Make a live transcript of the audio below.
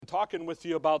talking with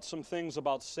you about some things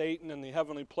about Satan and the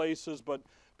heavenly places, but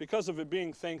because of it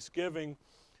being Thanksgiving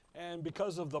and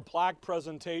because of the plaque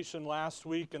presentation last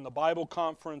week and the Bible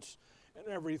conference and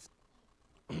everything,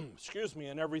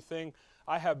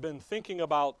 I have been thinking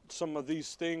about some of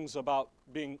these things about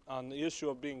being on the issue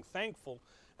of being thankful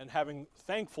and having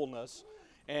thankfulness.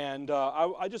 And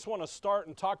I just want to start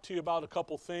and talk to you about a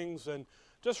couple things, and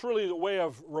just really the way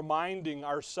of reminding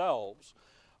ourselves.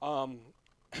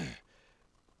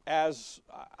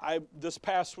 This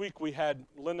past week we had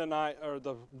Linda and I,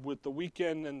 with the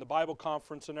weekend and the Bible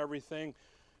conference and everything,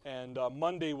 and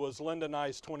Monday was Linda and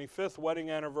I's 25th wedding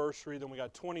anniversary. Then we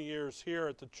got 20 years here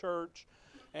at the church,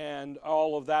 and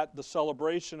all of that, the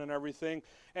celebration and everything.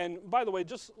 And by the way,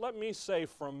 just let me say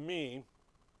from me,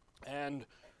 and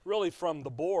really from the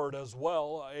board as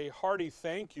well, a hearty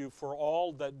thank you for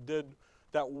all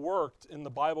that worked in the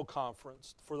Bible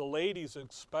conference, for the ladies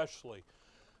especially.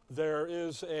 There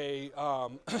is a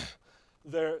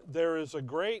there is a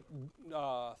great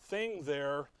thing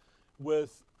there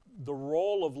with the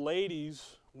role of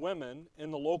ladies, women,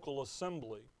 in the local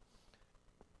assembly.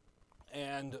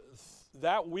 And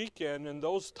that weekend and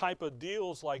those type of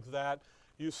deals like that,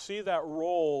 you see that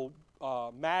role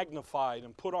magnified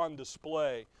and put on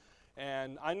display.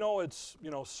 And I know it's,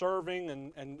 serving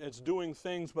and it's doing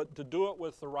things, but to do it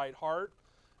with the right heart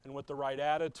and with the right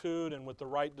attitude and with the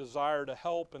right desire to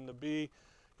help and to be,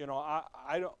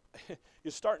 I don't, you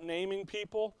start naming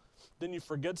people, then you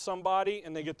forget somebody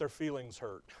and they get their feelings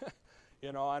hurt.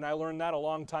 And I learned that a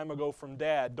long time ago from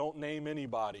Dad. Don't name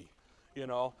anybody,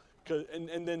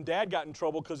 And then Dad got in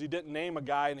trouble because he didn't name a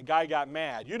guy, and the guy got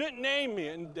mad. You didn't name me.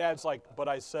 And Dad's like, but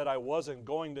I said I wasn't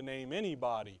going to name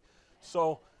anybody.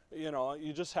 So,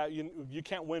 you just have, you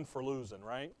can't win for losing,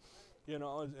 right?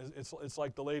 It's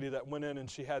like the lady that went in and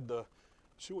she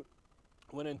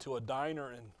went into a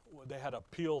diner and they had a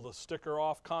peel the sticker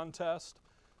off contest.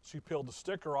 She peeled the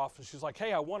sticker off and she's like,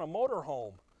 hey, I want a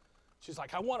motorhome. She's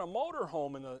like, I want a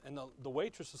motorhome. And the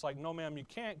waitress is like, no, ma'am, you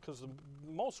can't, because the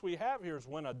most we have here is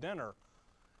win a dinner.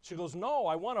 She goes, no,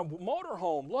 I want a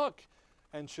motorhome, look.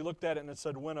 And she looked at it and it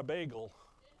said, win a bagel.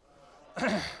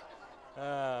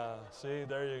 See,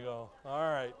 there you go. All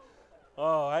right.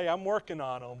 Oh, hey, I'm working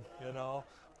on them,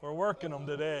 We're working them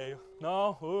today.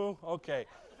 No? Ooh, okay.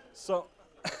 So,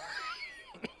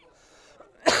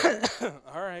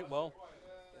 all right, well,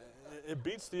 it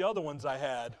beats the other ones I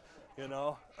had,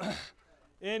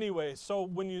 Anyway, so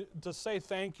to say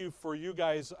thank you for you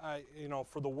guys,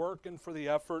 for the work and for the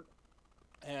effort,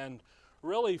 and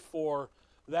really for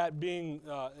that being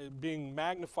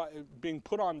magnified, being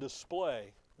put on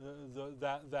display,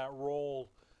 that role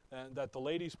that the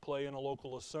ladies play in a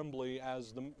local assembly,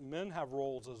 as the men have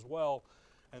roles as well,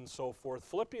 and so forth.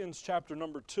 Philippians chapter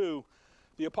number 2,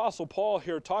 the Apostle Paul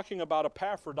here talking about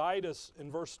Epaphroditus in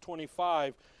verse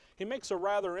 25, he makes a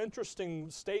rather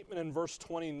interesting statement in verse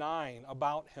 29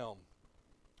 about him.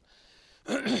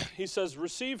 He says,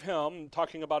 receive him,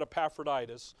 talking about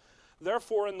Epaphroditus,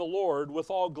 therefore in the Lord with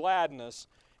all gladness,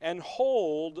 and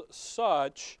hold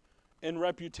such in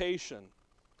reputation.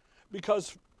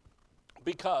 Because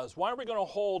why are we going to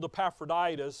hold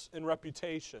Epaphroditus in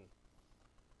reputation?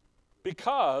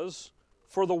 Because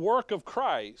for the work of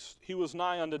Christ, he was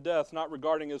nigh unto death, not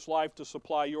regarding his life to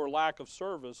supply your lack of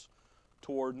service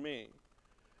toward me.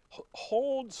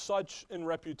 Hold such in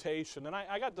reputation. And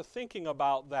I got to thinking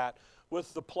about that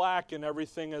with the plaque and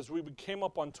everything. As we came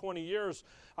up on 20 years,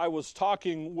 I was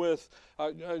talking with,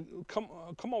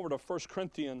 come over to 1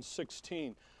 Corinthians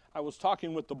 16. I was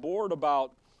talking with the board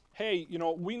about, hey,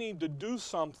 we need to do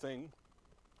something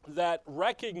that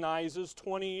recognizes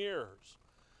 20 years.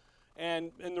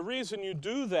 And the reason you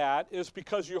do that is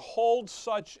because you hold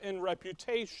such in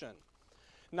reputation.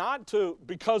 Not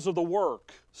because of the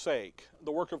work sake,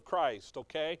 the work of Christ,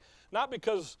 okay? Not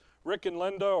because Rick and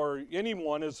Linda or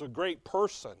anyone is a great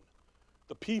person,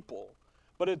 the people,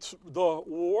 but it's the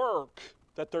work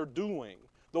that they're doing,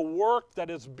 the work that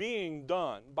is being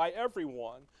done by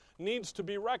everyone needs to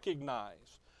be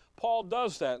recognized. Paul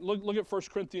does that. Look at 1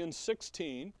 Corinthians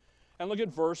 16 and look at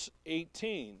verse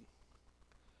 18.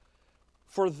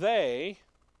 For they,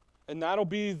 and that'll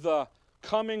be the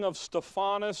coming of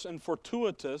Stephanus and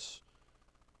Fortunatus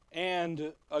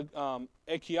and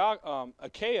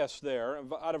Achaeus there,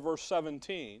 out of verse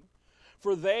 17.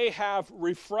 For they have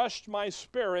refreshed my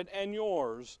spirit and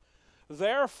yours.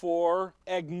 Therefore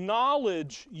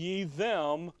acknowledge ye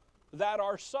them that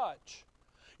are such.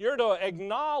 You're to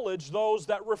acknowledge those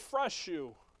that refresh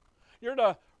you. You're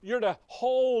to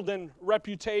hold in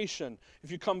reputation.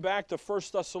 If you come back to 1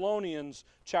 Thessalonians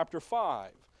chapter 5.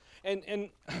 And in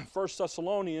 1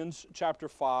 Thessalonians chapter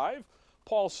 5,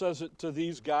 Paul says it to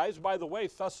these guys. By the way,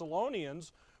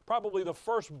 Thessalonians, probably the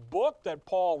first book that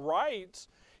Paul writes,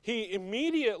 he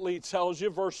immediately tells you,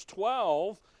 verse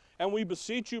 12, and we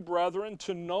beseech you, brethren,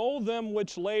 to know them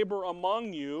which labor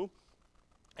among you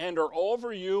and are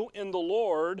over you in the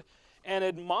Lord and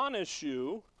admonish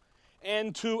you,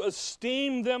 and to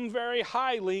esteem them very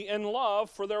highly in love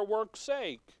for their work's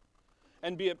sake,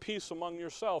 and be at peace among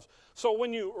yourselves. So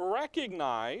when you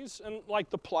recognize, and like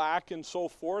the plaque and so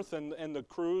forth, and the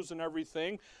cruise and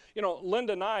everything, you know,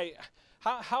 Linda and I,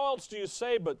 how else do you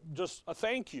say but just a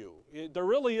thank you? There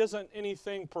really isn't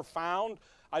anything profound.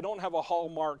 I don't have a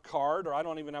Hallmark card, or I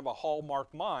don't even have a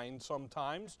Hallmark mind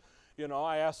sometimes. You know,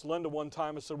 I asked Linda one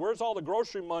time, I said, where's all the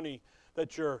grocery money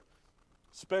that you're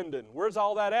spending? Where's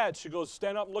all that at? She goes,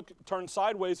 stand up and look, turn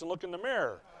sideways and look in the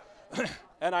mirror.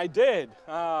 And I did.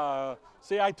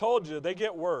 See, I told you, they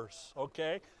get worse,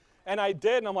 okay? And I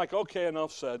did, and I'm like, okay,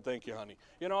 enough said. Thank you, honey.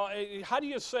 You know, how do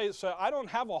you say, so I don't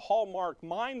have a Hallmark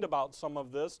mind about some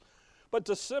of this, but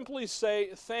to simply say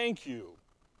thank you.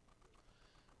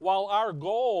 While our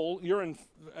goal, you're in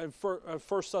 1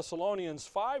 Thessalonians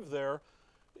 5 there,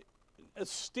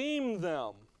 esteem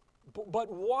them.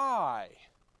 But why?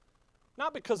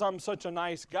 Not because I'm such a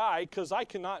nice guy, because I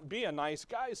cannot be a nice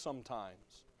guy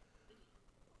sometimes.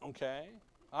 Okay?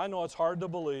 I know it's hard to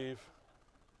believe.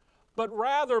 But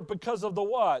rather because of the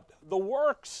what? The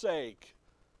work's sake.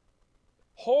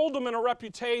 Hold them in a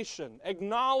reputation.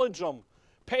 Acknowledge them.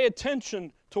 Pay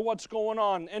attention to what's going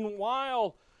on. And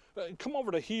while, come over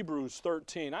to Hebrews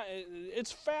 13.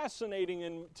 It's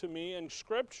fascinating to me in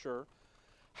Scripture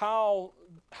how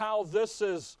this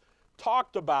is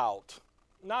talked about.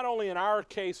 Not only in our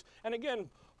case, and again,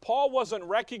 Paul wasn't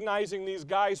recognizing these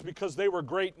guys because they were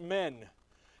great men.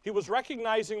 He was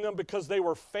recognizing them because they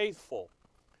were faithful.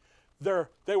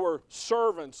 They were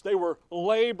servants. They were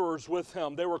laborers with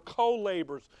him. They were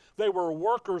co-laborers. They were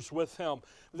workers with him.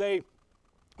 They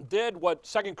did what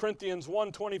 2 Corinthians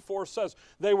 1:24 says.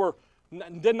 They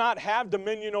did not have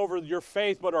dominion over your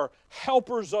faith, but are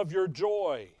helpers of your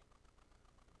joy.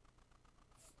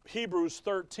 Hebrews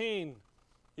 13,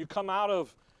 you come out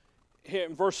of here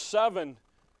in verse 7,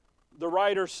 the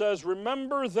writer says,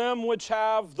 remember them which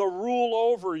have the rule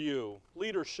over you,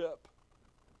 leadership,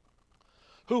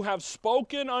 who have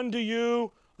spoken unto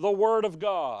you the word of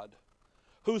God,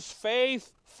 whose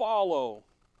faith follow,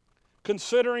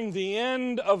 considering the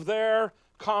end of their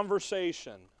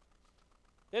conversation.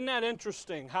 Isn't that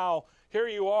interesting how here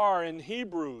you are in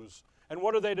Hebrews, and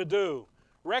what are they to do?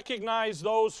 Recognize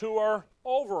those who are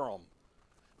over them.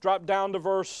 Drop down to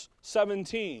verse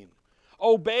 17.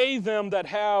 Obey them that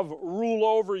have rule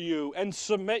over you, and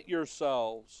submit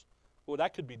yourselves. Well,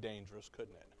 that could be dangerous,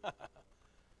 couldn't it?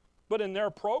 But in their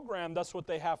program, that's what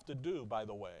they have to do, by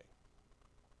the way.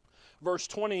 Verse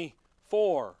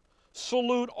 24.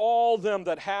 Salute all them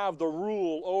that have the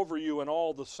rule over you, and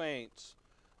all the saints.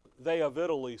 They of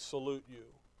Italy salute you.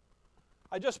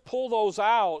 I just pull those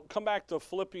out, come back to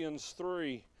Philippians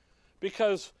 3,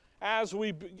 because as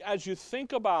you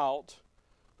think about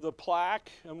the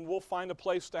plaque, and we'll find a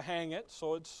place to hang it,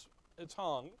 so it's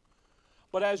hung.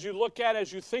 But as you look at,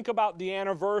 as you think about the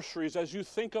anniversaries, as you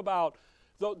think about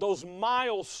those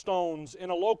milestones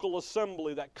in a local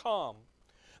assembly that come,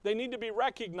 they need to be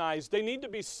recognized. They need to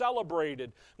be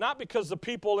celebrated. Not because the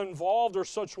people involved are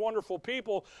such wonderful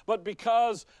people, but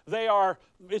because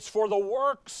it's for the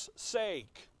work's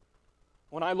sake.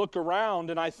 When I look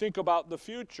around and I think about the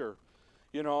future,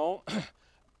 you know,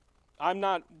 I'm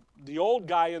not the old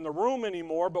guy in the room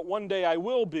anymore, but one day I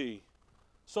will be.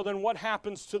 So then what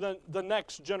happens to the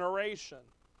next generation?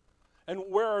 And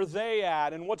where are they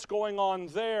at? And what's going on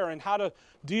there? And how to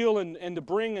deal and to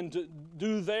bring and to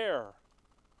do there?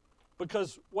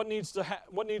 Because what needs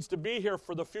to be here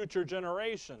for the future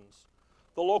generations?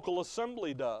 The local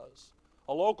assembly does.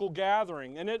 A local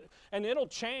gathering. And it'll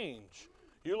change.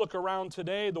 You look around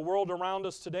today, the world around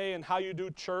us today, and how you do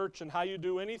church and how you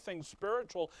do anything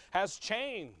spiritual has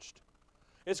changed.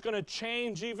 It's going to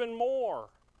change even more.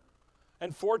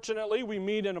 And fortunately, we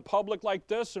meet in a public like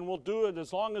this, and we'll do it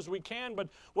as long as we can. But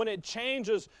when it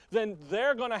changes, then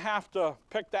they're going to have to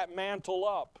pick that mantle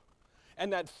up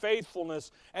and that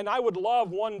faithfulness. And I would love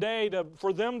one day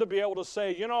for them to be able to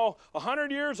say, you know,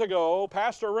 100 years ago,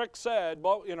 Pastor Rick said,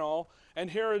 well, you know, and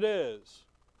here it is.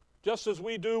 Just as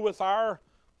we do with our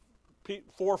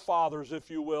forefathers, if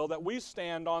you will, that we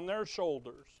stand on their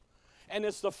shoulders. And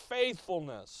it's the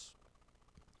faithfulness.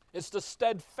 It's the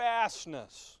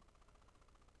steadfastness.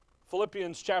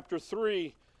 Philippians chapter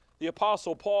 3, the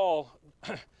Apostle Paul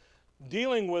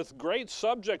dealing with great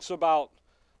subjects about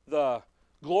the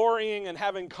glorying and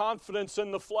having confidence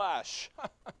in the flesh.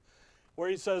 where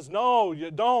he says, no,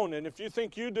 you don't, and if you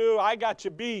think you do, I got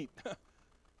you beat.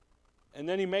 And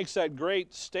then he makes that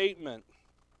great statement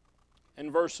in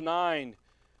verse 9,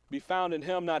 be found in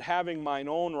him not having mine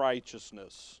own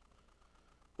righteousness,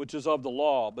 which is of the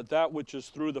law, but that which is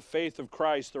through the faith of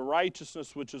Christ, the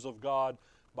righteousness which is of God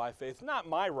by faith. Not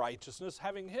my righteousness,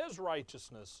 having his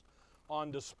righteousness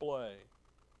on display.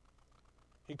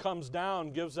 He comes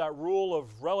down, gives that rule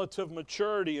of relative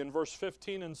maturity in verse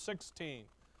 15 and 16.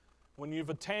 When you've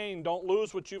attained, don't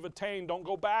lose what you've attained. Don't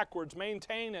go backwards.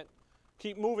 Maintain it.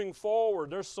 Keep moving forward.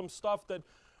 There's some stuff that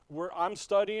I'm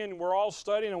studying, we're all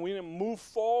studying, and we need to move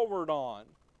forward on.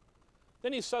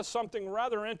 Then he says something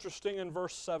rather interesting in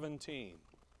verse 17.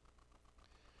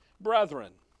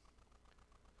 Brethren,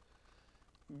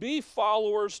 be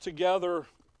followers together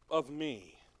of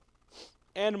me,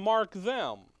 and mark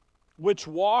them which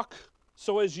walk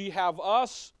so as ye have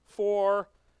us for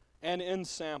an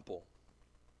ensample.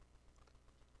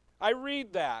 I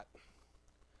read that.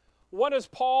 What has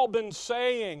Paul been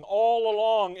saying all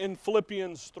along in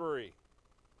Philippians 3?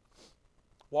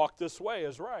 Walk this way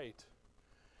is right.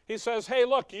 He says, hey,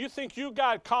 look, you think you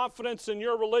got confidence in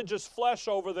your religious flesh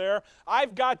over there.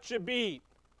 I've got you beat.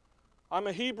 I'm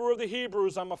a Hebrew of the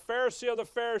Hebrews. I'm a Pharisee of the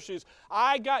Pharisees.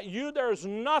 I got you. There's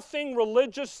nothing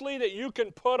religiously that you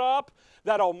can put up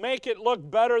that'll make it look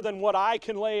better than what I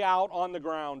can lay out on the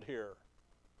ground here.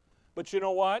 But you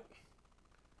know what?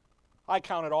 I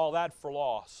counted all that for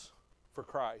loss for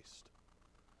Christ.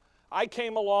 I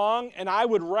came along and I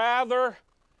would rather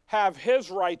have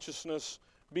his righteousness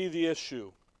be the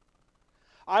issue.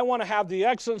 I want to have the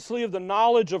excellency of the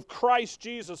knowledge of Christ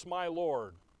Jesus my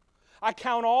Lord. I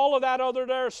count all of that other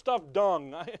there stuff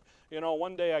dung.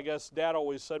 One day, I guess Dad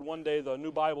always said, one day the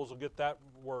new Bibles will get that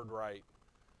word right.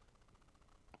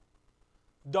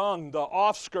 Dung, the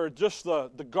offskirt, just the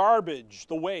garbage,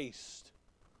 the waste.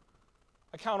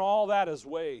 I count all that as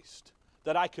waste,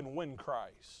 that I can win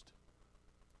Christ.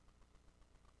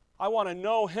 I want to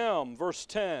know him, verse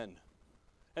 10,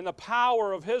 and the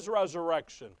power of his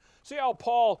resurrection. See how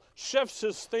Paul shifts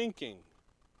his thinking.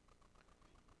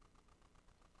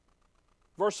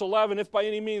 Verse 11, if by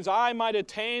any means I might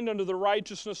attain unto the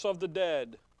righteousness of the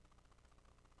dead.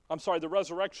 I'm sorry, the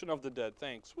resurrection of the dead.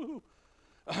 Thanks. Woo.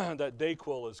 That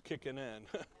Dayquil is kicking in.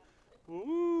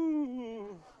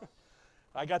 Woo.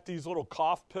 I got these little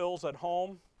cough pills at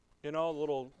home,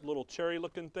 little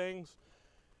cherry-looking things.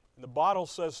 And the bottle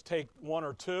says take 1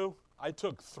 or 2. I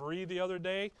took 3 the other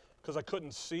day because I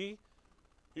couldn't see.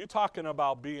 You're talking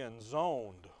about being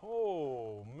zoned.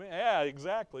 Oh, man, yeah,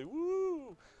 exactly.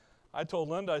 Woo. I told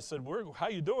Linda, I said, how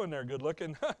you doing there, good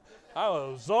looking? I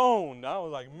was zoned. I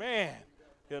was like, man,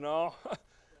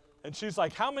 And she's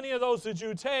like, how many of those did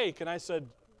you take? And I said,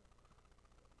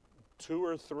 2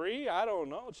 or 3? I don't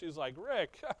know. She's like,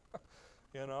 Rick,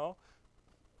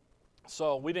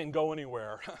 So we didn't go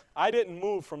anywhere. I didn't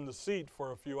move from the seat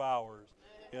for a few hours,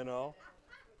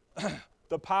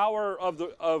 The power of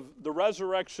the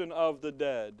resurrection of the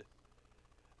dead.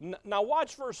 Now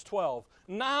watch verse 12.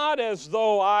 Not as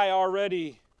though I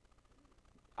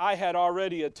had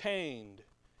already attained.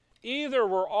 Either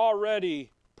were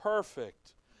already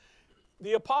perfect.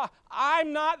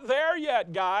 I'm not there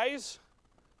yet, guys.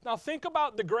 Now think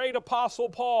about the great Apostle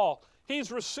Paul.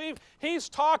 He's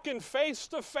talking face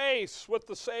to face with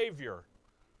the Savior.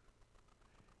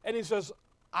 And he says,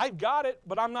 I've got it,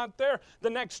 but I'm not there.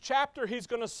 The next chapter he's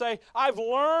going to say, I've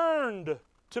learned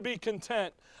to be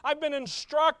content. I've been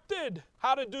instructed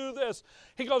how to do this.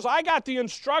 He goes, I got the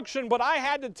instruction, but I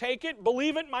had to take it,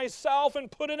 believe it myself,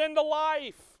 and put it into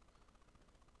life.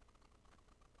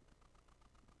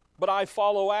 But I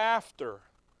follow after,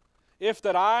 if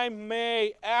that I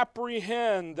may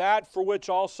apprehend that for which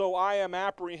also I am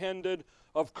apprehended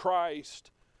of Christ.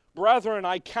 Brethren,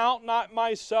 I count not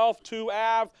myself to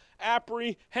have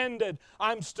apprehended.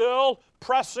 I'm still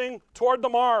pressing toward the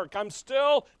mark. I'm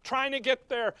still trying to get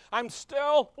there. I'm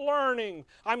still learning.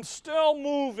 I'm still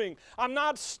moving. I'm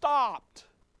not stopped.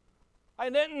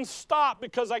 I didn't stop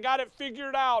because I got it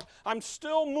figured out. I'm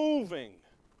still moving.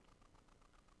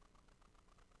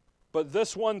 But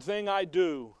this one thing I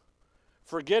do,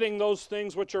 forgetting those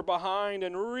things which are behind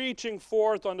and reaching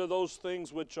forth unto those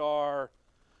things which are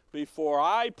before.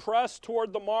 I press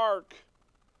toward the mark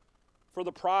for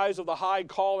the prize of the high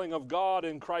calling of God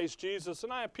in Christ Jesus.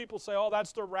 And I have people say, oh,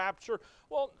 that's the rapture.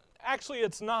 Well, actually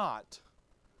it's not.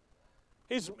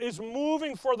 He's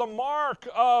moving for the mark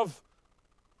of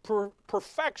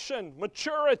perfection,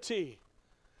 maturity.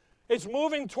 It's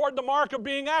moving toward the mark of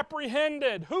being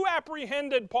apprehended. Who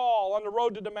apprehended Paul on the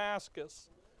road to Damascus?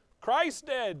 Christ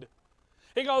did.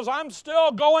 He goes, I'm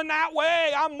still going that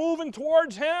way. I'm moving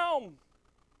towards him.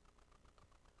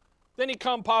 Then he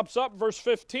pops up, verse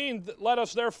 15, let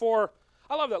us therefore,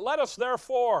 I love that, let us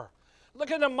therefore. Look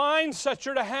at the mindset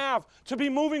you're to have, to be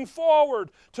moving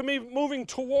forward, to be moving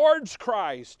towards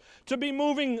Christ, to be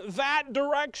moving that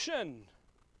direction.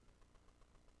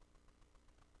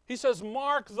 He says,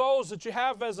 mark those that you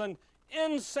have as an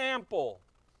ensample,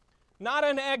 not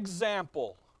an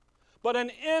example, but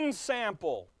an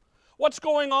ensample. What's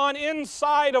going on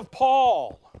inside of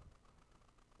Paul?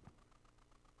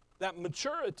 That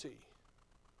maturity.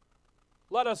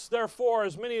 Let us therefore,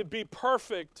 as many be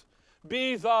perfect,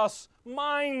 be thus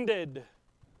minded.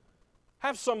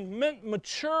 Have some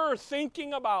mature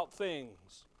thinking about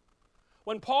things.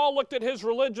 When Paul looked at his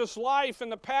religious life in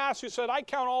the past, he said, I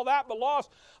count all that but loss.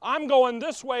 I'm going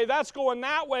this way, that's going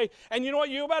that way. And you know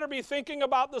what? You better be thinking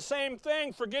about the same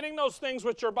thing, forgetting those things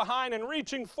which are behind and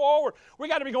reaching forward. We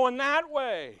got to be going that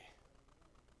way.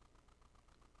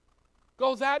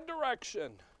 Go that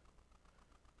direction.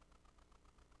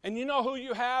 And you know who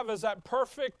you have as that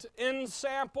perfect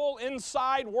ensample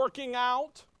inside working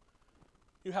out?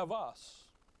 You have us.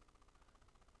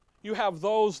 You have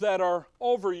those that are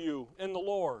over you in the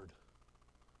Lord.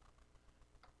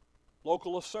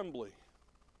 Local assembly.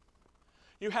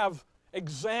 You have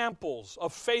examples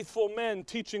of faithful men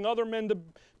teaching other men to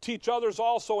teach others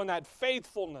also in that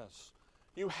faithfulness.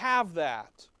 You have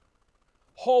that.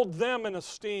 Hold them in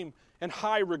esteem and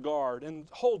high regard, and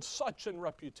hold such in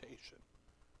reputation.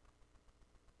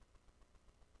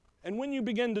 And when you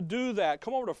begin to do that,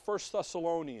 come over to 1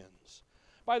 Thessalonians.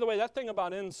 By the way, that thing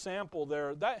about ensample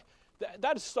there, that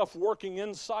is stuff working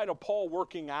inside of Paul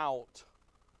working out.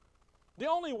 The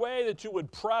only way that you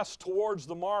would press towards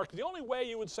the mark, the only way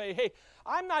you would say, hey,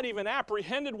 I'm not even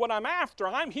apprehended what I'm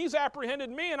after. He's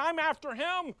apprehended me and I'm after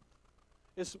him,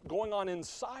 is going on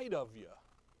inside of you.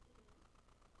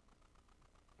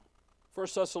 1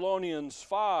 Thessalonians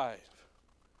 5.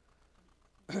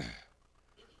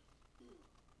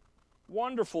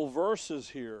 Wonderful verses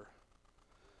here.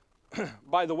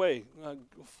 By the way,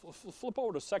 flip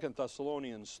over to 2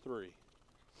 Thessalonians 3.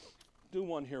 Do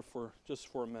one here just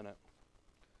for a minute.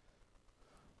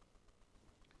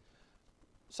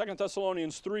 2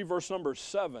 Thessalonians 3, verse number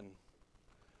 7.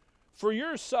 For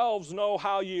yourselves know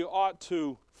how ye ought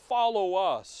to follow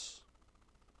us.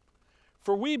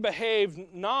 For we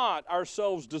behaved not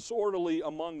ourselves disorderly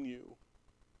among you.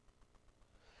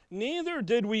 Neither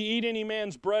did we eat any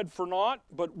man's bread for naught,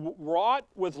 but wrought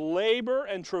with labor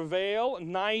and travail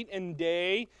night and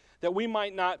day, that we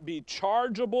might not be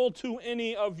chargeable to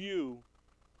any of you.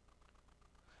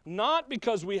 Not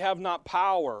because we have not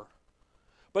power,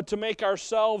 but to make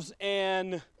ourselves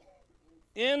an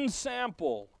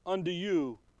ensample unto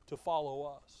you to follow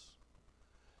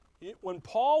us. When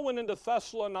Paul went into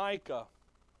Thessalonica,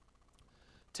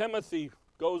 Timothy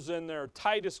goes in there,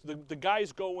 Titus, the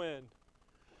guys go in.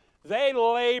 They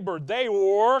labored, they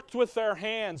worked with their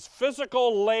hands,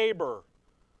 physical labor,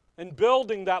 in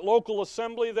building that local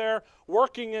assembly there,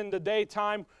 working in the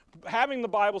daytime, having the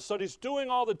Bible studies, doing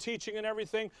all the teaching and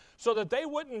everything, so that they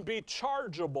wouldn't be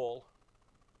chargeable,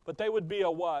 but they would be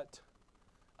a what?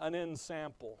 An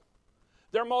ensample.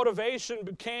 Their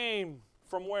motivation came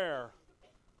from where?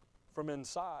 From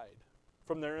inside,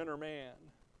 from their inner man.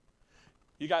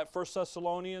 You got 1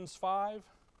 Thessalonians 5?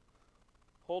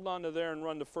 Hold on to there and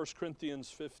run to 1 Corinthians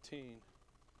 15.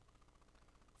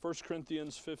 1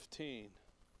 Corinthians 15.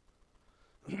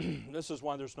 This is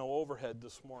why there's no overhead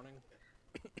this morning.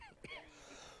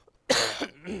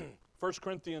 1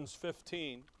 Corinthians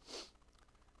 15.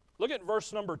 Look at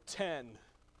verse number 10.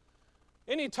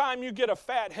 Anytime you get a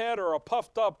fat head or a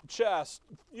puffed up chest,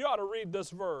 you ought to read this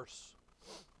verse.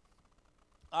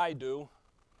 I do.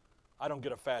 I don't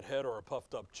get a fat head or a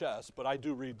puffed up chest, but I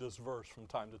do read this verse from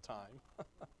time to time.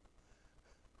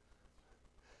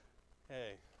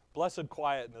 Hey, blessed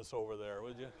quietness over there,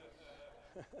 would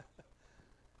you?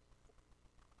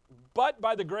 But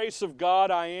by the grace of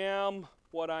God, I am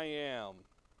what I am.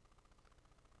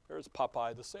 There's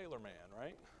Popeye the Sailor Man,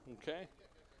 right? Okay.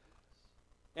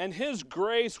 And his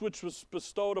grace which was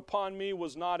bestowed upon me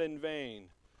was not in vain.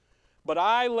 But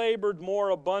I labored more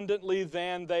abundantly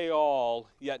than they all,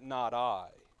 yet not I.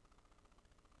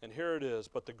 And here it is,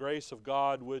 but the grace of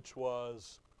God which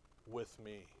was with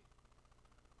me.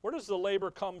 Where does the labor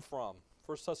come from?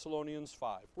 1 Thessalonians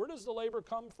 5. Where does the labor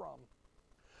come from?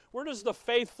 Where does the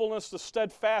faithfulness, the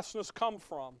steadfastness come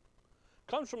from?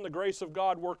 It comes from the grace of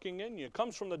God working in you. It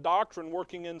comes from the doctrine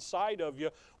working inside of you,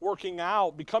 working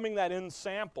out, becoming that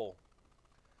ensample.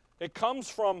 It comes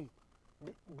from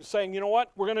saying, you know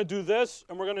what, we're going to do this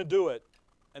and we're going to do it.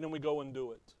 And then we go and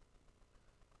do it.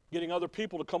 Getting other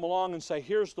people to come along and say,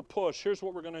 here's the push, here's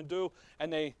what we're going to do.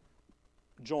 And they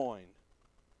join.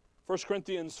 1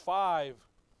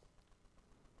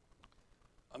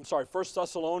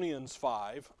 Thessalonians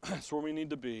 5, that's where we need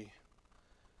to be.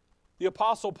 The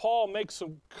Apostle Paul makes a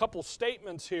couple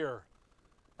statements here,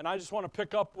 and I just want to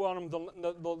pick up on them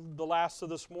the last of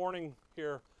this morning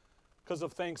here because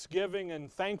of Thanksgiving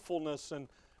and thankfulness. And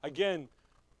again,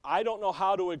 I don't know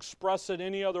how to express it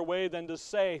any other way than to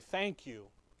say thank you.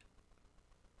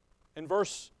 In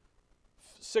verse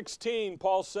 16,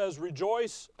 Paul says,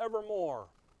 rejoice evermore.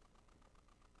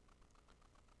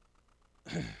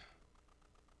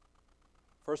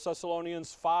 1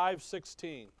 Thessalonians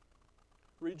 5:16.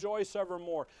 Rejoice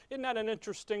evermore. Isn't that an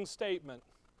interesting statement?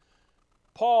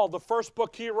 Paul, the first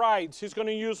book he writes, he's going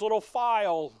to use little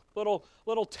taglines,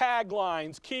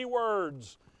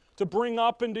 keywords to bring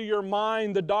up into your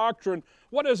mind the doctrine.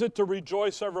 What is it to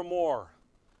rejoice evermore?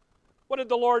 What did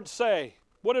the Lord say?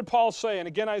 What did Paul say? And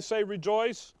again I say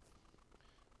rejoice.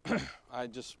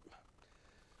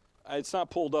 It's not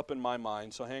pulled up in my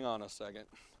mind, so hang on a second.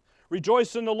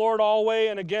 Rejoice in the Lord always,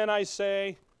 and again I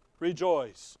say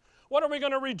rejoice. What are we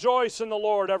going to rejoice in the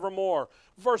Lord evermore?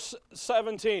 Verse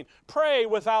 17, pray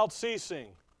without ceasing.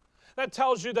 That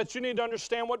tells you that you need to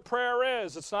understand what prayer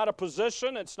is. It's not a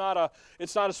position. It's not a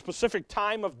specific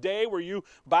time of day where you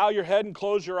bow your head and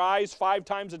close your eyes 5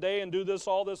 times a day and do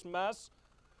all this mess.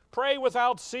 Pray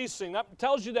without ceasing. That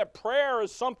tells you that prayer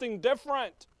is something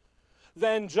different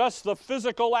than just the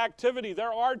physical activity.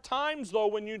 There are times, though,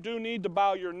 when you do need to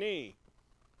bow your knee.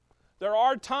 There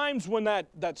are times when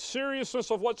that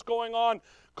seriousness of what's going on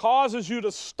causes you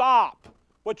to stop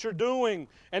what you're doing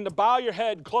and to bow your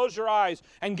head, close your eyes,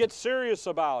 and get serious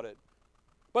about it.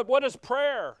 But what is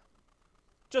prayer?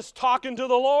 Just talking to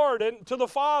the Lord and to the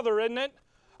Father, isn't it?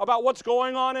 About what's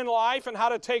going on in life and how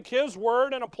to take His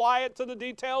Word and apply it to the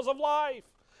details of life.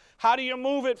 How do you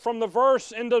move it from the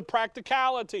verse into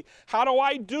practicality? How do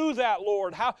I do that,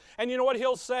 Lord? And you know what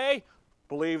He'll say?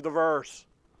 Believe the verse.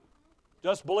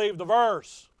 Just believe the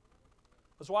verse.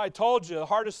 That's why I told you the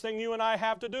hardest thing you and I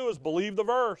have to do is believe the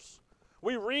verse.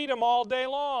 We read them all day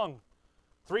long.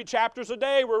 3 chapters a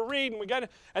day we're reading.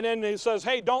 And then He says,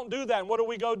 hey, don't do that. And what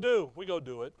do? We go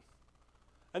do it.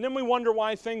 And then we wonder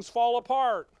why things fall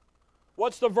apart.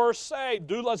 What's the verse say?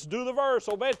 Let's do the verse.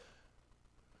 Obey.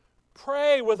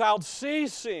 Pray without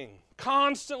ceasing.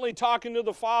 Constantly talking to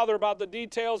the Father about the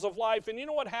details of life. And you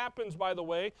know what happens, by the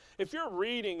way? If you're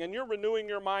reading and you're renewing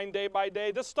your mind day by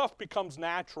day, this stuff becomes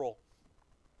natural.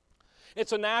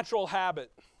 It's a natural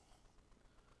habit.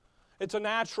 It's a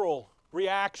natural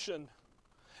reaction.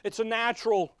 It's a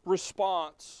natural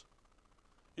response.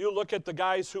 You look at the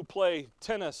guys who play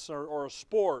tennis or a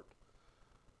sport.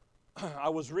 I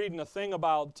was reading a thing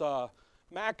about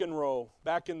McEnroe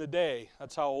back in the day.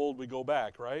 That's how old we go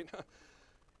back, right?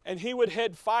 And he would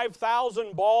hit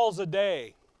 5,000 balls a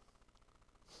day.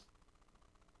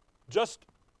 Just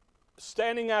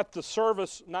standing at the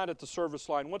service, not at the service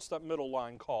line. What's that middle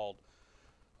line called?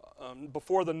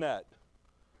 Before the net.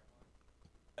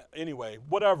 Anyway,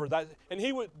 whatever. And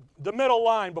he would, the middle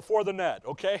line before the net,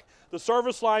 okay? The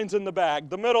service line's in the back,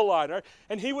 the middle line. Right?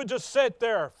 And he would just sit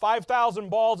there, 5,000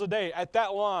 balls a day at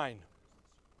that line.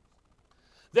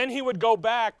 Then he would go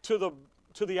back to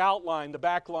the outline, the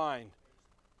back line.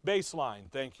 Baseline,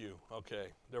 thank you. Okay,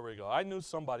 there we go. I knew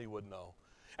somebody would know.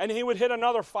 And he would hit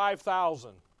another 5,000.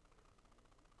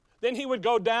 Then he would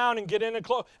go down and get in and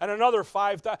close, and another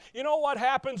 5,000. You know what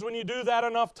happens when you do that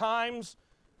enough times?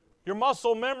 Your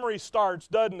muscle memory starts,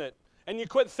 doesn't it? And you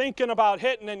quit thinking about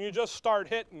hitting and you just start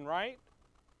hitting, right?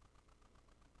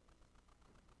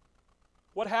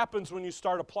 What happens when you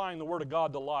start applying the Word of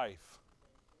God to life?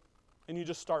 And you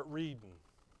just start reading?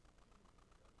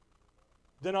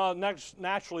 Then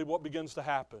naturally what begins to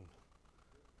happen?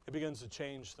 It begins to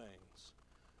change things.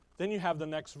 Then you have the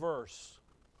next verse.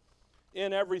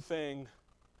 In everything,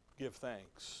 give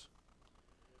thanks.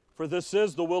 For this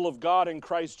is the will of God in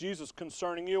Christ Jesus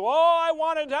concerning you. Oh, I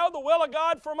want to know the will of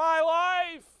God for my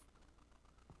life.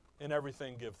 In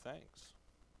everything, give thanks.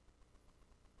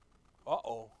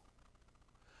 Uh-oh.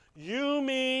 You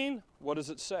mean, what does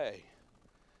it say?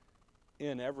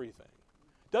 In everything.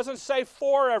 It doesn't say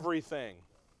for everything.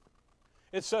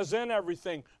 It says in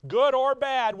everything. Good or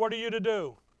bad, what are you to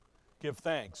do? Give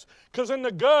thanks. Because in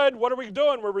the good, what are we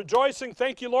doing? We're rejoicing.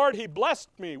 Thank you, Lord. He blessed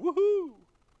me. Woohoo.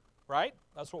 Right?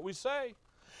 That's what we say.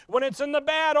 When it's in the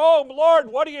bad, oh, Lord,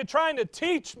 what are you trying to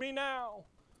teach me now?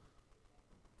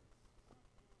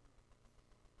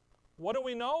 What do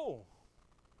we know?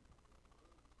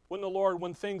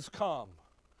 When things come,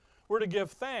 we're to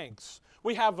give thanks.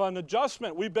 We have an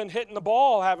adjustment. We've been hitting the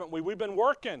ball, haven't we? We've been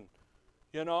working,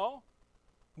 you know.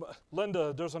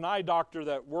 Linda, there's an eye doctor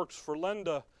that works for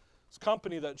Linda's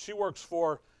company that she works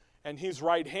for, and he's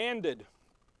right-handed.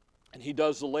 And he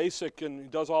does the LASIK and he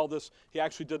does all this. He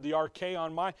actually did the RK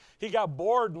on mine. He got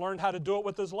bored and learned how to do it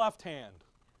with his left hand.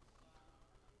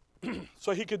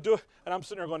 So he could do it. And I'm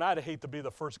sitting there going, I'd hate to be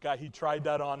the first guy he tried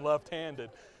that on left-handed.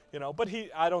 But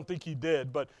I don't think he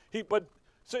did. But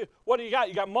see, what do you got?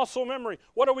 You got muscle memory.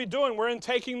 What are we doing? We're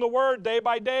intaking the Word day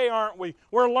by day, aren't we?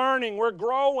 We're learning. We're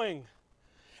growing.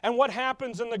 And what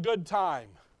happens in the good time?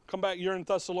 Come back. You're in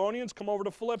Thessalonians. Come over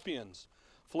to Philippians.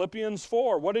 Philippians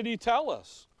 4. What did he tell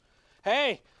us?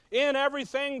 Hey, in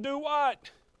everything do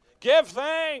what? Give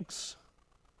thanks.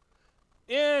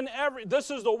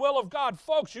 This is the will of God.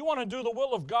 Folks, you want to do the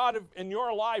will of God in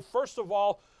your life. First of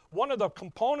all, one of the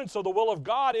components of the will of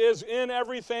God is in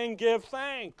everything give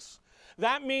thanks.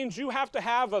 That means you have to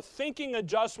have a thinking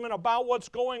adjustment about what's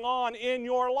going on in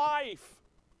your life.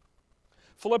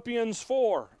 Philippians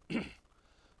 4.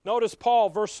 Notice Paul,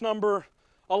 verse number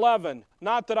 11.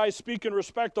 Not that I speak in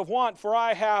respect of want, for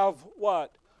I have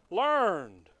what?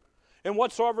 Learned. In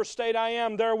whatsoever state I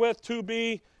am therewith to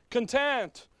be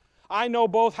content. I know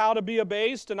both how to be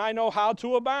abased and I know how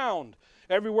to abound.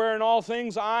 Everywhere in all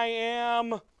things I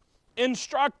am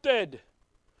instructed,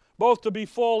 both to be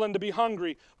full and to be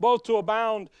hungry, both to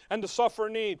abound and to suffer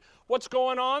need. What's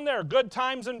going on there? Good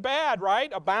times and bad,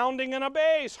 right? Abounding and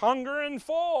abased, hunger and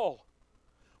full.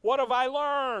 What have I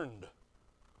learned?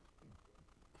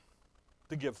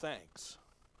 To give thanks.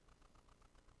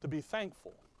 To be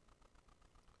thankful.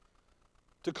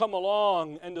 To come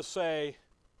along and to say,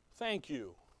 thank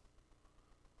you.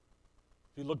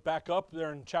 If you look back up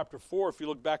there in chapter 4, if you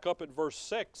look back up at verse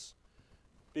 6,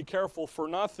 be careful for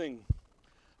nothing,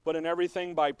 but in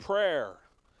everything by prayer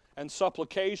and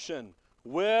supplication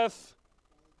with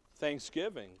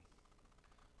thanksgiving.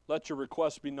 Let your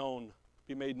requests be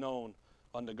made known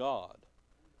unto God.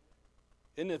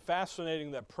 Isn't it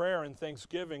fascinating that prayer and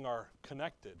thanksgiving are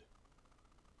connected?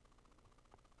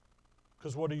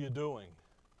 Because what are you doing?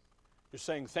 You're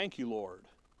saying, thank you, Lord.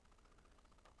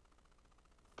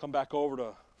 Come back over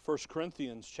to 1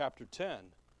 Corinthians chapter 10,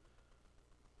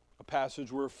 a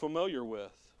passage we're familiar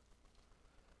with.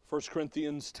 1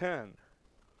 Corinthians 10.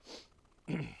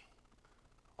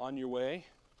 On your way.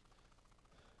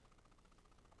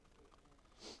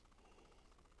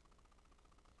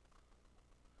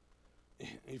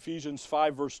 Ephesians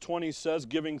 5 verse 20 says,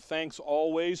 giving thanks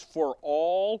always for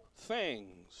all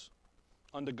things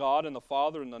unto God and the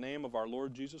Father in the name of our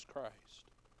Lord Jesus Christ.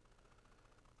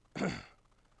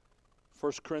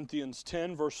 1 Corinthians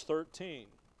 10 verse 13.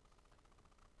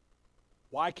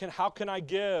 How can I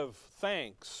give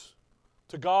thanks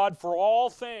to God for all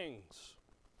things?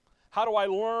 How do I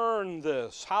learn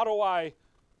this? How do I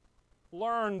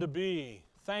learn to be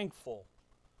thankful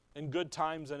in good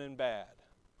times and in bad?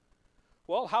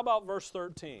 Well, how about verse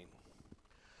 13?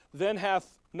 Then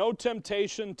hath no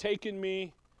temptation taken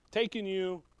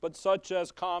you, but such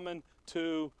as common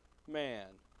to man.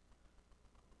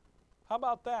 How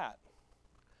about that?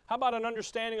 How about an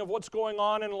understanding of what's going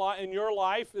on in your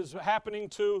life is happening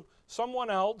to someone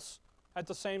else at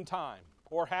the same time,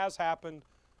 or has happened?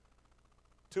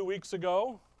 2 weeks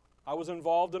ago, I was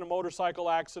involved in a motorcycle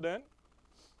accident.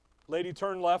 Lady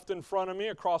turned left in front of me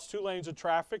across 2 lanes of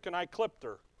traffic, and I clipped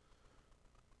her.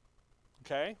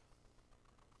 Okay?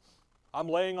 I'm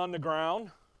laying on the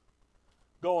ground,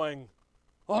 going,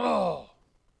 oh,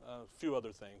 a few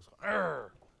other things.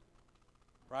 Arr.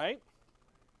 Right?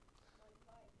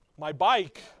 My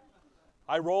bike,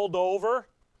 I rolled over.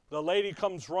 The lady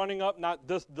comes running up, not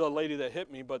the lady that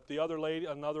hit me, but the other lady,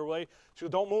 another lady. She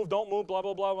goes, don't move, blah,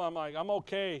 blah, blah. I'm like, I'm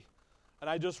okay. And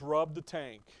I just rubbed the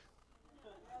tank.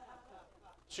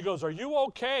 She goes, are you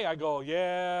okay? I go,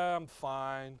 yeah, I'm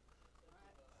fine.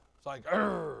 It's like,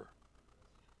 arr.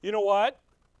 You know what?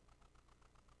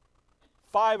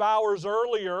 5 hours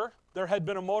earlier, there had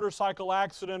been a motorcycle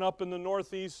accident up in the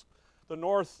northeast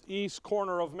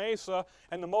corner of Mesa,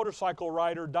 and the motorcycle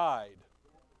rider died.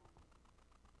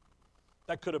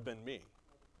 That could have been me.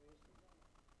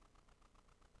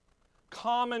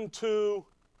 Common to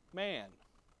man.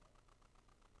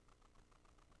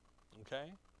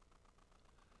 Okay?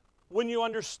 When you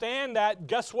understand that,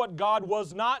 guess what God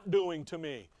was not doing to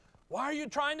me? Why are you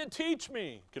trying to teach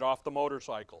me? Get off the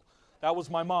motorcycle. That was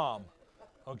my mom.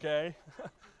 Okay?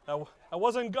 That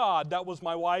wasn't God. That was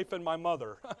my wife and my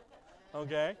mother.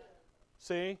 Okay?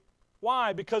 See?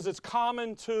 Why? Because it's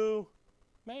common to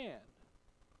man.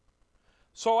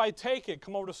 So I take it.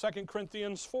 Come over to 2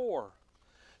 Corinthians 4.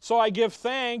 So I give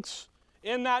thanks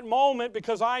in that moment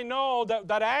because I know that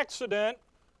that accident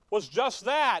was just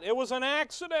that. It was an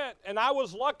accident, and I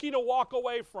was lucky to walk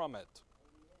away from it.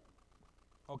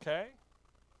 Okay?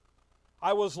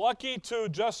 I was lucky to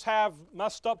just have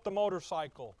messed up the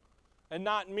motorcycle, and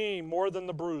not me more than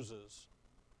the bruises.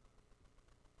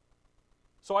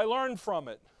 So I learned from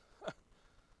it.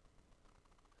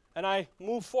 And I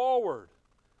move forward.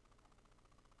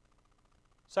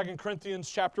 2 Corinthians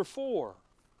chapter 4.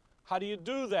 How do you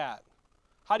do that?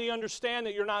 How do you understand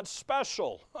that you're not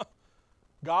special?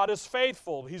 God is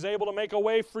faithful. He's able to make a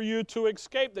way for you to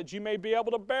escape, that you may be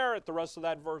able to bear it. The rest of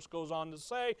that verse goes on to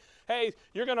say, hey,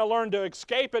 you're going to learn to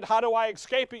escape it. How do I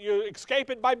escape it? You escape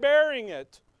it by bearing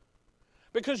it.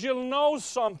 Because you know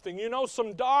something. You know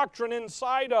some doctrine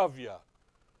inside of you.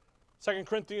 2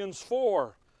 Corinthians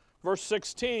 4, verse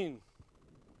 16.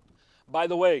 By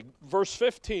the way, verse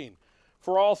 15.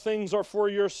 For all things are for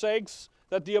your sakes,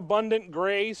 that the abundant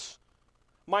grace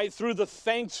might through the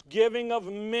thanksgiving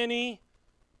of many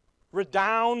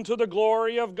redound to the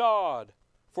glory of God,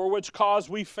 for which cause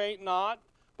we faint not,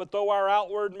 but though our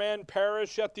outward man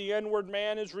perish, yet the inward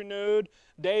man is renewed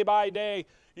day by day.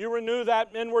 You renew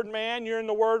that inward man, you're in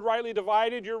the Word rightly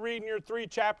divided, you're reading your 3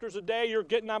 chapters a day, you're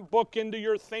getting that book into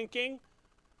your thinking.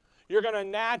 You're going to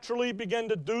naturally begin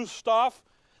to do stuff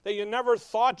that you never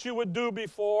thought you would do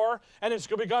before, and it's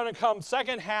going to become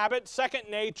second habit, second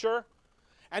nature,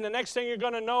 and the next thing you're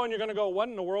going to know, and you're going to go, what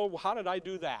in the world, how did I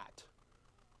do that?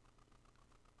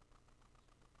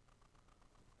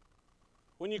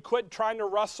 When you quit trying to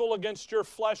wrestle against your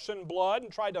flesh and blood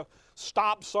and try to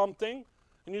stop something,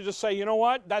 and you just say, you know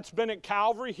what, that's been at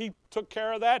Calvary, He took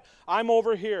care of that, I'm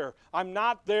over here. I'm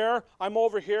not there, I'm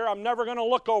over here, I'm never going to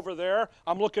look over there,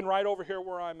 I'm looking right over here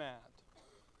where I'm at.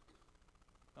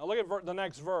 Now look at the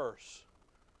next verse.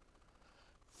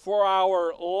 For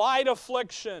our light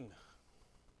affliction,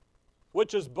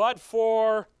 which is but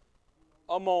for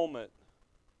a moment.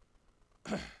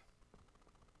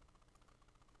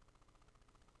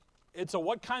 It's a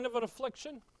what kind of an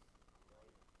affliction?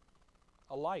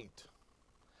 A light.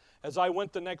 As I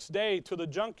went the next day to the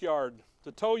junkyard,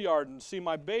 the tow yard, and see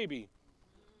my baby,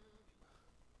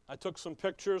 I took some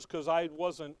pictures because I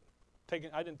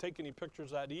didn't take any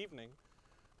pictures that evening.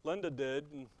 Linda did,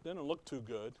 and didn't look too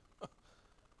good.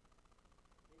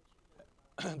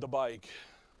 The bike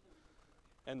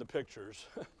and the pictures.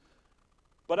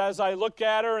 But as I look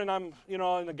at her, and I'm,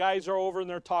 and the guys are over and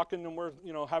they're talking, and we're,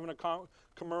 having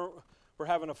we're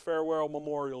having a farewell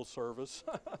memorial service.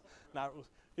 Not,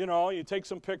 you take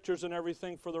some pictures and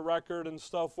everything for the record and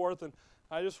stuff forth, and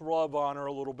I just rub on her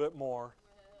a little bit more.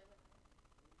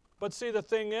 But see, the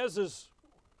thing is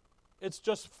it's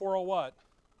just for a what?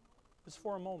 It's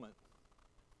for a moment.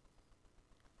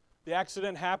 The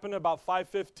accident happened about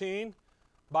 5:15.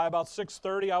 By about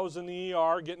 6:30, I was in the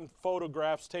ER getting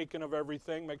photographs taken of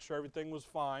everything, make sure everything was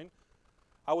fine.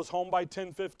 I was home by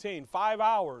 10:15. 5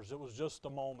 hours, it was just a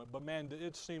moment. But man,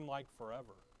 it seemed like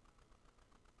forever.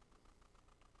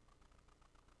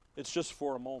 It's just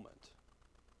for a moment.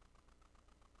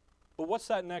 But what's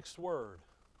that next word?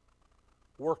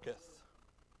 Worketh.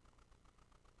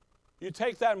 You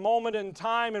take that moment in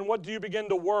time, and what do you begin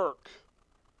to work?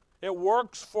 It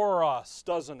works for us,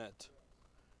 doesn't it?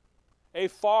 A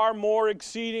far more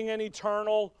exceeding and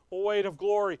eternal weight of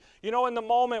glory. In the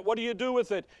moment, what do you do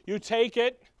with it? You take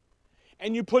it,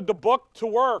 and you put the book to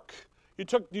work. You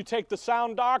take the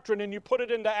sound doctrine, and you put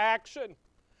it into action.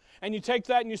 And you take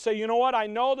that and you say, you know what, I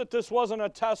know that this wasn't a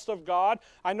test of God.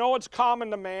 I know it's common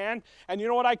to man. And you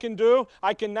know what I can do?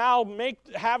 I can now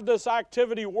have this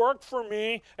activity work for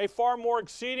me, a far more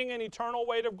exceeding and eternal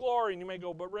weight of glory. And you may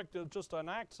go, but Rick, it's just an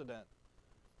accident.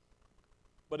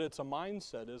 But it's a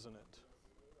mindset, isn't it?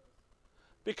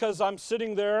 Because I'm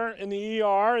sitting there in the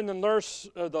ER, and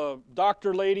the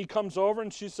doctor lady comes over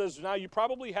and she says, now you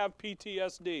probably have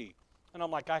PTSD. And I'm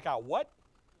like, I got what?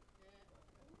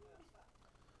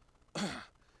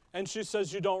 And she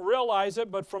says, you don't realize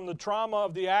it, but from the trauma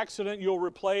of the accident, you'll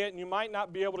replay it, and you might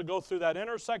not be able to go through that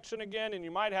intersection again, and you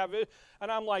might have it.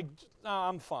 And I'm like, no,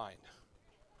 I'm fine.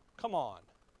 Come on.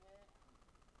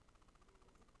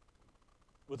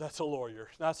 Well, that's a lawyer.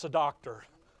 That's a doctor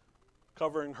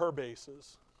covering her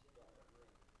bases.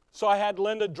 So I had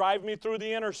Linda drive me through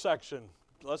the intersection.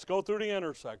 Let's go through the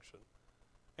intersection.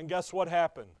 And guess what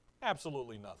happened?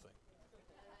 Absolutely nothing.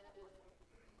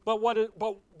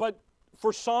 But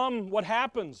for some, what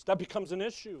happens? That becomes an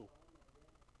issue.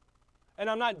 And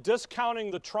I'm not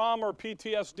discounting the trauma or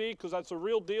PTSD because that's a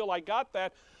real deal. I got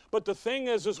that. But the thing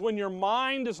is when your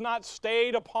mind is not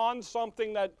stayed upon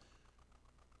something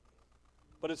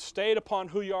but it's stayed upon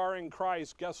who you are in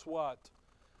Christ, guess what?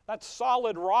 That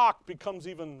solid rock becomes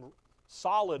even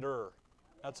solider.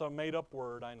 That's a made-up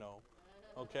word, I know.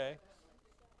 Okay?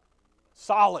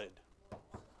 Solid.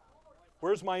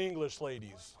 Where's my English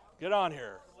ladies? Get on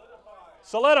here.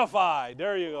 Solidified.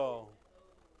 There you go.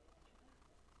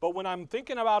 But when I'm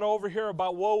thinking about over here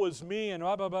about woe is me and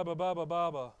blah, blah, blah, blah, blah,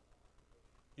 blah, blah,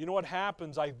 you know what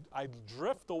happens? I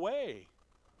drift away.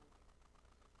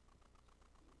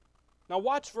 Now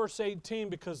watch verse 18,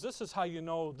 because this is how you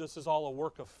know this is all a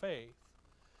work of faith.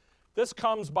 This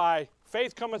comes by,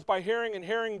 faith cometh by hearing, and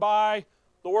hearing by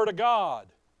the word of God.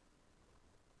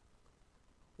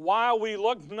 While we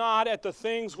look not at the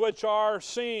things which are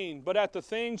seen, but at the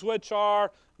things which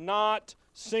are not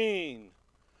seen.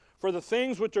 For the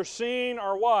things which are seen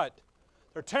are what?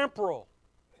 They're temporal.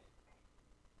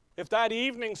 If that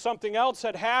evening something else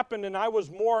had happened and I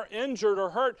was more injured or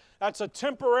hurt, that's a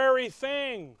temporary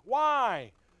thing.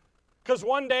 Why? Because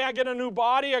one day I get a new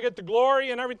body, I get the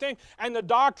glory and everything, and the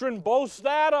doctrine boasts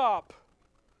that up.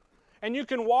 And you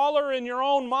can waller in your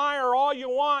own mire all you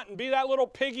want and be that little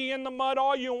piggy in the mud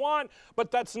all you want, but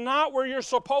that's not where you're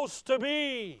supposed to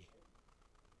be.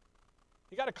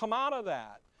 You got to come out of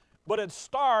that. But it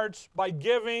starts by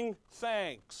giving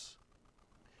thanks.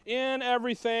 In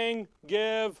everything,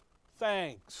 give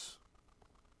thanks.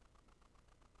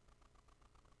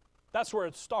 That's where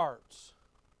it starts.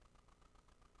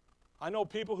 I know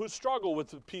people who struggle with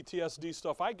the PTSD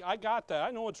stuff. I got that. I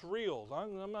know it's real.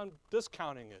 I'm not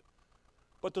discounting it.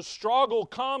 But the struggle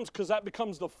comes because that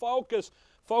becomes the focus.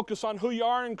 Focus on who you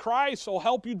are in Christ will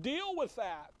help you deal with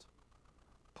that.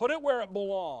 Put it where it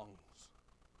belongs.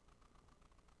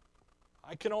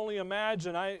 I can only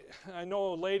imagine. I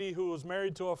know a lady who was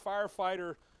married to a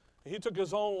firefighter. He took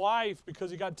his own life because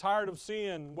he got tired of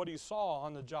seeing what he saw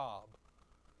on the job.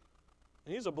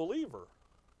 And he's a believer.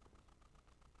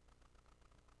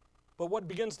 But what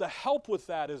begins to help with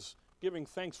that is giving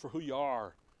thanks for who you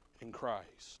are in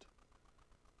Christ.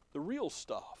 The real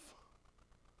stuff.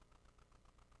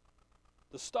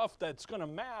 The stuff that's going to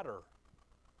matter.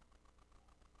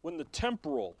 When the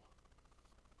temporal.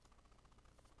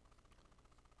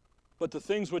 But the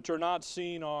things which are not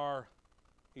seen are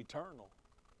eternal.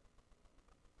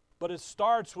 But it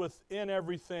starts with, in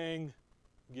everything,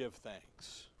 give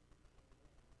thanks.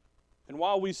 And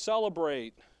while we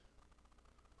celebrate,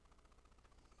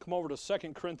 come over to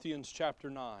 2 Corinthians chapter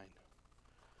 9.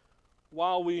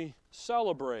 While we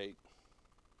celebrate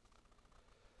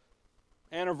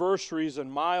anniversaries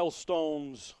and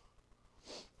milestones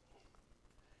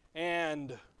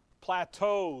and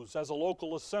plateaus as a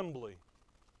local assembly,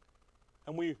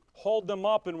 and we hold them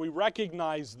up and we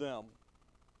recognize them,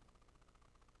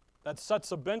 that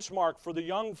sets a benchmark for the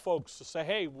young folks to say,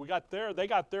 hey, we got there, they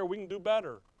got there, we can do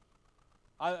better.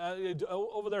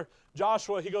 Over there,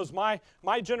 Joshua, he goes, my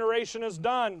generation is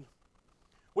done.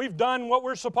 We've done what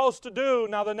we're supposed to do.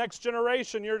 Now the next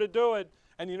generation, you're to do it.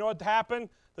 And you know what happened?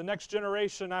 The next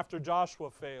generation after Joshua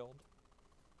failed.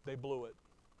 They blew it.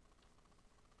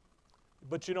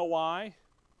 But you know why?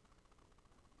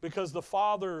 Because the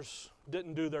fathers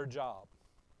didn't do their job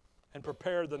and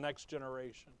prepare the next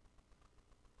generation.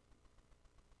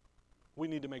 We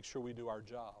need to make sure we do our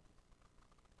job.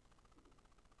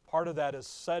 Part of that is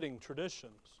setting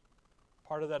traditions.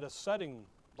 Part of that is setting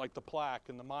like the plaque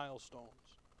and the milestones.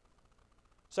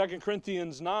 2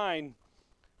 Corinthians 9,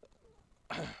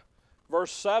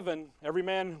 verse 7, every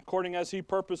man according as he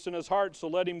purposed in his heart, so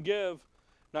let him give,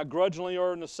 not grudgingly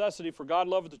or necessity, for God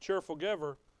loveth a cheerful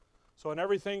giver. So in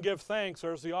everything give thanks.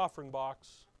 There's the offering box.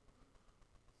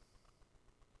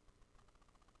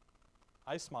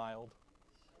 I smiled.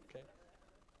 Okay.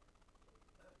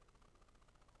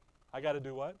 I got to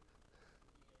do what?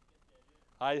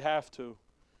 I have to.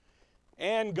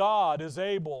 And God is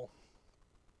able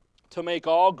to make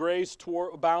all grace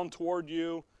abound toward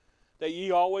you, that ye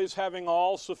always having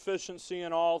all sufficiency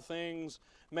in all things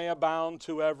may abound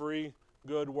to every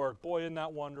good work. Boy, isn't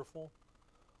that wonderful?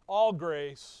 All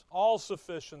grace, all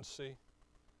sufficiency.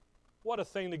 What a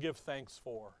thing to give thanks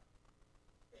for.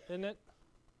 Isn't it?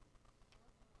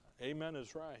 Amen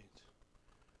is right.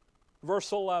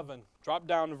 Verse 11. Drop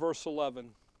down to verse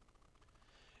 11.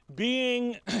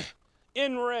 Being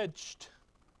enriched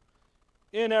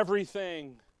in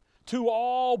everything to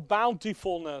all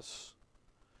bountifulness,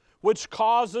 which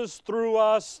causes through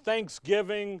us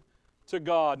thanksgiving to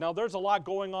God. Now there's a lot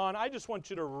going on. I just want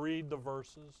you to read the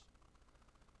verses.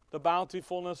 The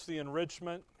bountifulness, the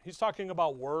enrichment. He's talking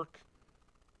about work,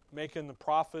 making the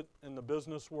profit in the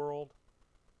business world.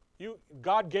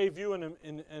 God gave you an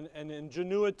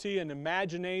ingenuity, an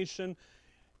imagination,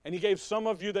 and He gave some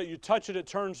of you that you touch it, it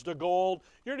turns to gold.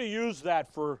 You're to use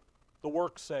that for the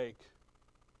work's sake.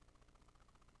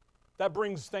 That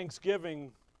brings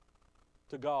thanksgiving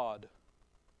to God.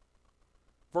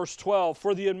 Verse 12,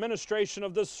 for the administration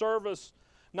of this service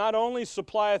not only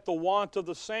supplieth the want of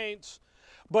the saints,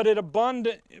 but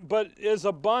is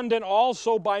abundant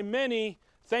also by many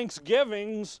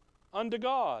thanksgivings unto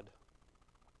God.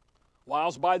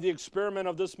 Whilst by the experiment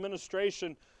of this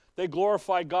ministration they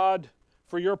glorify God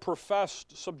for your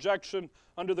professed subjection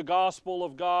unto the gospel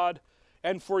of God,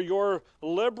 and for your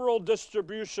liberal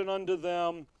distribution unto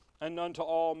them and unto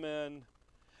all men.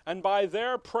 And by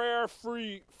their prayer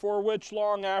for which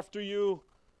long after you,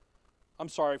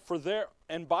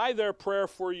 and by their prayer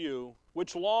for you,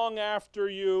 which long after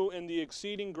you in the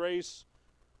exceeding grace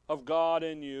of God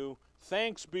in you,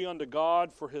 thanks be unto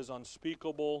God for his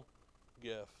unspeakable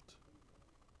gift.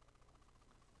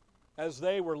 As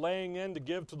they were laying in to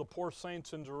give to the poor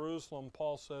saints in Jerusalem,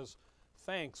 Paul says,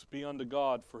 thanks be unto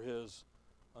God for his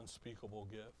unspeakable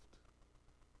gift.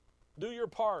 Do your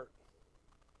part.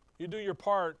 You do your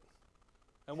part,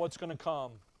 and what's going to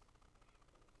come?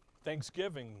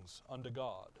 Thanksgivings unto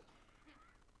God.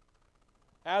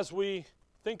 As we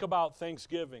think about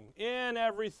Thanksgiving, in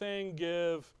everything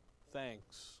give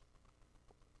thanks.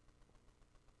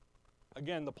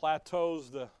 Again, the plateaus,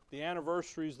 the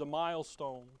anniversaries, the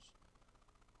milestones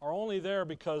are only there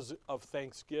because of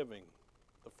Thanksgiving,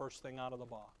 the first thing out of the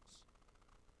box.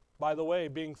 By the way,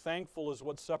 being thankful is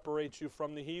what separates you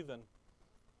from the heathen.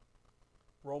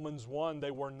 Romans 1,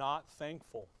 they were not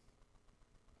thankful.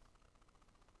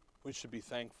 We should be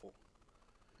thankful.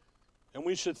 And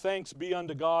we should thanks be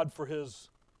unto God for his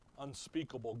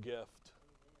unspeakable gift.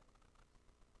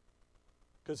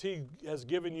 Because he has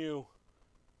given you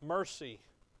mercy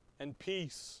and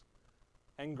peace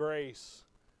and grace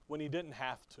when he didn't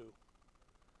have to.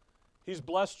 He's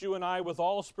blessed you and I with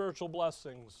all spiritual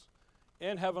blessings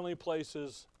in heavenly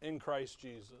places in Christ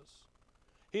Jesus.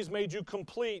 He's made you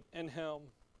complete in him.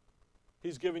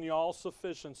 He's given you all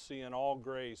sufficiency and all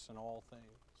grace in all things.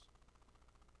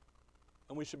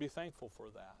 And we should be thankful for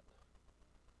that.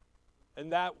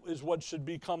 And that is what should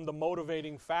become the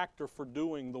motivating factor for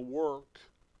doing the work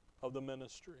of the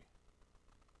ministry.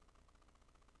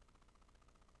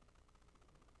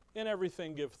 In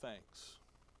everything, give thanks.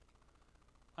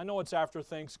 I know it's after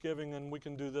Thanksgiving and we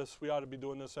can do this. We ought to be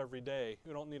doing this every day.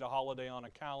 We don't need a holiday on a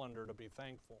calendar to be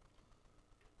thankful.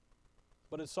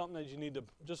 But it's something that you need to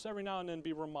just every now and then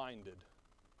be reminded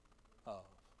of.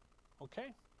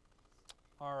 Okay?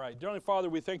 All right. Dear Heavenly Father,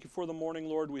 we thank you for the morning,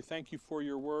 Lord. We thank you for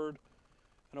your word.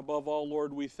 And above all,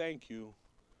 Lord, we thank you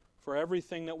for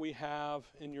everything that we have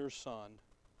in your Son.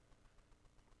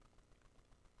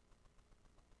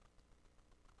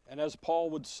 And as Paul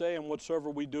would say, and whatsoever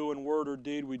we do in word or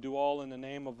deed, we do all in the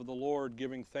name of the Lord,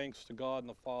 giving thanks to God and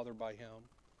the Father by him.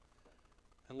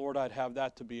 And Lord, I'd have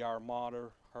that to be our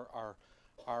motto,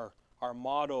 our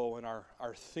motto and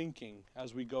our thinking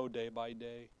as we go day by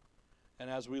day. And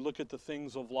as we look at the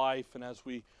things of life and as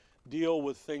we deal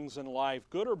with things in life,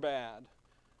 good or bad,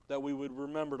 that we would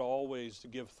remember to always to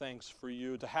give thanks for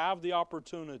you, to have the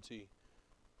opportunity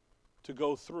to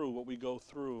go through what we go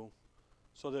through,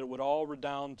 so that it would all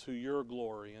redound to your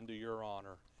glory and to your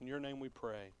honor. In your name we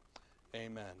pray.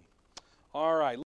 Amen. All right.